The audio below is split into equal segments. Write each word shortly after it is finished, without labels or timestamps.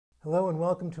Hello and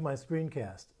welcome to my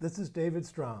screencast. This is David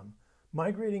Strom.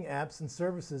 Migrating apps and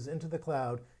services into the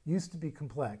cloud used to be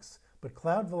complex, but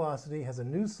CloudVelocity has a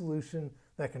new solution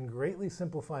that can greatly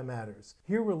simplify matters.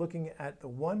 Here we're looking at the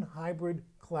One Hybrid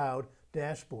Cloud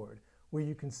dashboard, where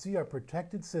you can see our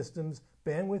protected systems,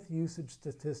 bandwidth usage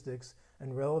statistics,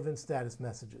 and relevant status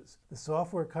messages. The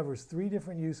software covers 3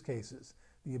 different use cases: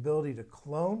 the ability to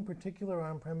clone particular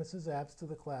on-premises apps to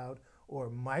the cloud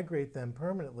or migrate them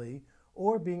permanently,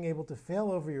 or being able to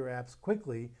fail over your apps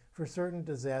quickly for certain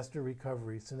disaster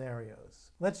recovery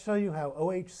scenarios. Let's show you how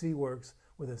OHC works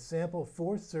with a sample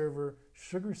 4-server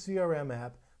Sugar CRM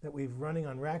app that we've running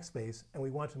on Rackspace, and we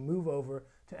want to move over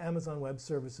to Amazon Web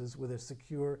Services with a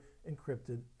secure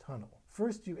encrypted tunnel.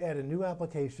 First, you add a new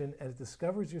application and it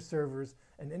discovers your servers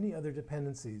and any other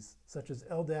dependencies, such as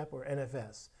LDAP or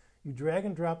NFS. You drag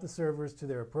and drop the servers to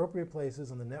their appropriate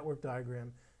places on the network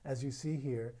diagram, as you see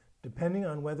here, depending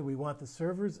on whether we want the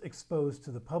servers exposed to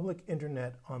the public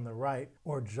internet on the right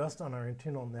or just on our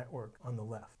internal network on the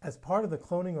left. As part of the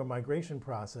cloning or migration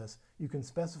process, you can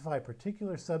specify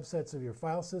particular subsets of your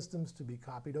file systems to be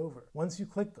copied over. Once you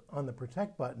click on the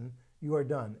Protect button, you are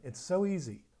done. It's so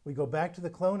easy. We go back to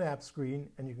the Clone app screen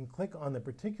and you can click on the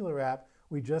particular app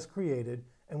we just created,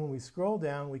 and when we scroll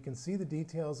down, we can see the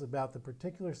details about the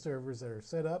particular servers that are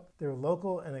set up, their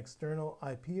local and external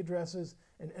IP addresses,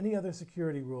 and any other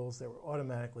security rules that were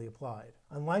automatically applied.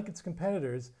 Unlike its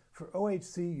competitors, for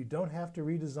OHC, you don't have to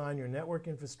redesign your network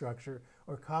infrastructure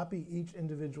or copy each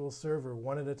individual server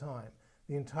one at a time.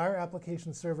 The entire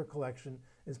application server collection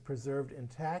is preserved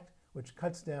intact, which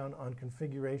cuts down on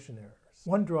configuration errors.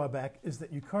 One drawback is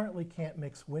that you currently can't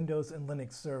mix Windows and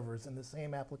Linux servers in the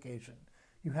same application.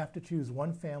 You have to choose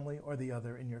one family or the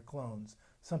other in your clones,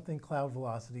 something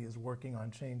CloudVelocity is working on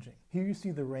changing. Here you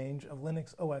see the range of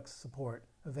Linux OS support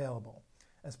available.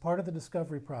 As part of the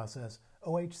discovery process,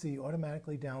 OHC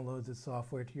automatically downloads its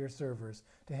software to your servers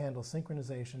to handle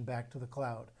synchronization back to the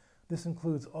cloud. This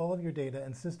includes all of your data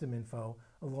and system info,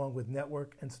 along with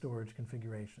network and storage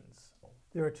configurations.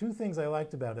 There are 2 things I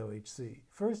liked about OHC.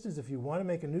 First is if you want to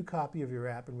make a new copy of your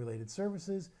app and related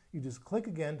services, you just click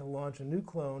again to launch a new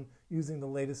clone using the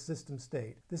latest system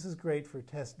state. This is great for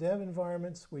test dev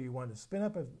environments where you want to spin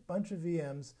up a bunch of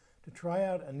VMs to try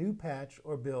out a new patch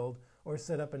or build or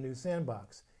set up a new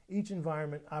sandbox. Each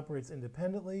environment operates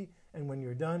independently, and when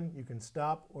you're done, you can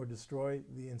stop or destroy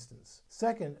the instance.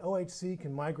 Second, OHC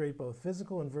can migrate both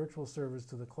physical and virtual servers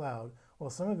to the cloud, while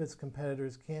some of its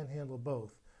competitors can't handle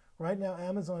both. Right now,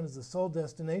 Amazon is the sole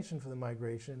destination for the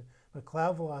migration, but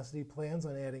CloudVelocity plans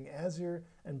on adding Azure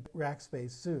and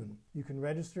Rackspace soon. You can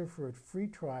register for a free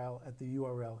trial at the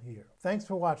URL here. Thanks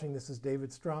for watching. This is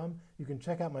David Strom. You can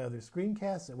check out my other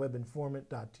screencasts at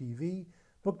webinformant.tv,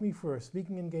 book me for a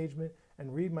speaking engagement,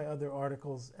 and read my other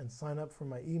articles and sign up for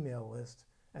my email list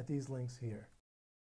at these links here.